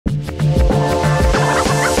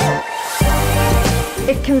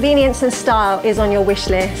If convenience and style is on your wish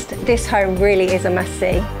list, this home really is a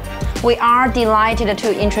must-see. We are delighted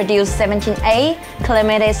to introduce 17A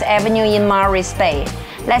Clematis Avenue in Morris Bay.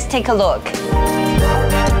 Let's take a look.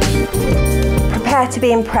 Prepare to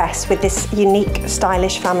be impressed with this unique,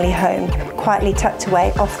 stylish family home, quietly tucked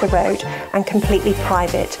away off the road and completely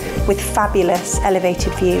private, with fabulous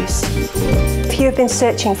elevated views. If you have been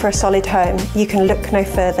searching for a solid home, you can look no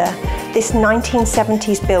further. This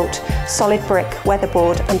 1970s built, solid brick,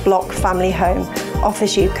 weatherboard and block family home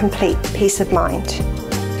offers you complete peace of mind.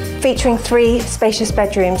 Featuring 3 spacious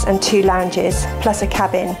bedrooms and 2 lounges, plus a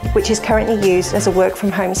cabin, which is currently used as a work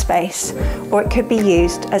from home space, or it could be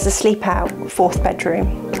used as a sleep out 4th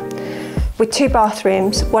bedroom. With 2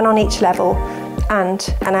 bathrooms, 1 on each level,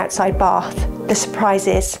 and an outside bath, the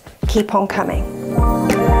surprises keep on coming.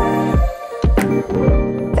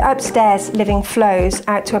 The upstairs living flows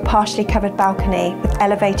out to a partially covered balcony with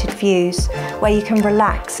elevated views, where you can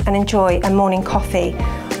relax and enjoy a morning coffee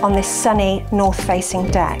on this sunny north-facing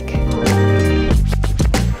deck.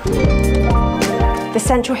 The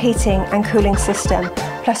central heating and cooling system,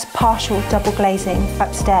 plus partial double glazing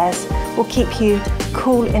upstairs, will keep you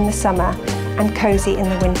cool in the summer and cosy in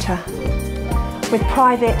the winter. With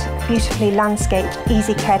private, beautifully landscaped,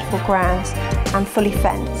 easy cared for grounds and fully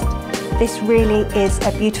fenced, this really is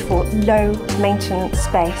a beautiful, low maintenance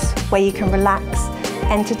space where you can relax,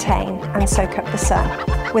 entertain and soak up the sun,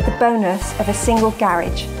 with the bonus of a single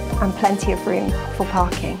garage and plenty of room for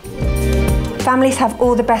parking. Families have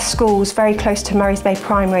all the best schools very close to Morris Bay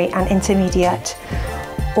Primary and Intermediate,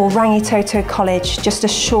 or Rangitoto College just a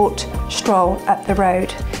short stroll up the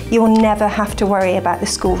road. You will never have to worry about the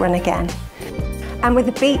school run again. And with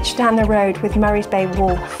the beach down the road with Morris Bay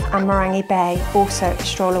Wharf and Morangi Bay also a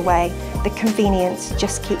stroll away, the convenience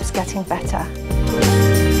just keeps getting better.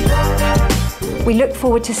 We look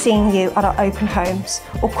forward to seeing you at our open homes,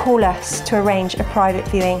 or call us to arrange a private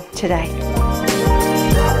viewing today.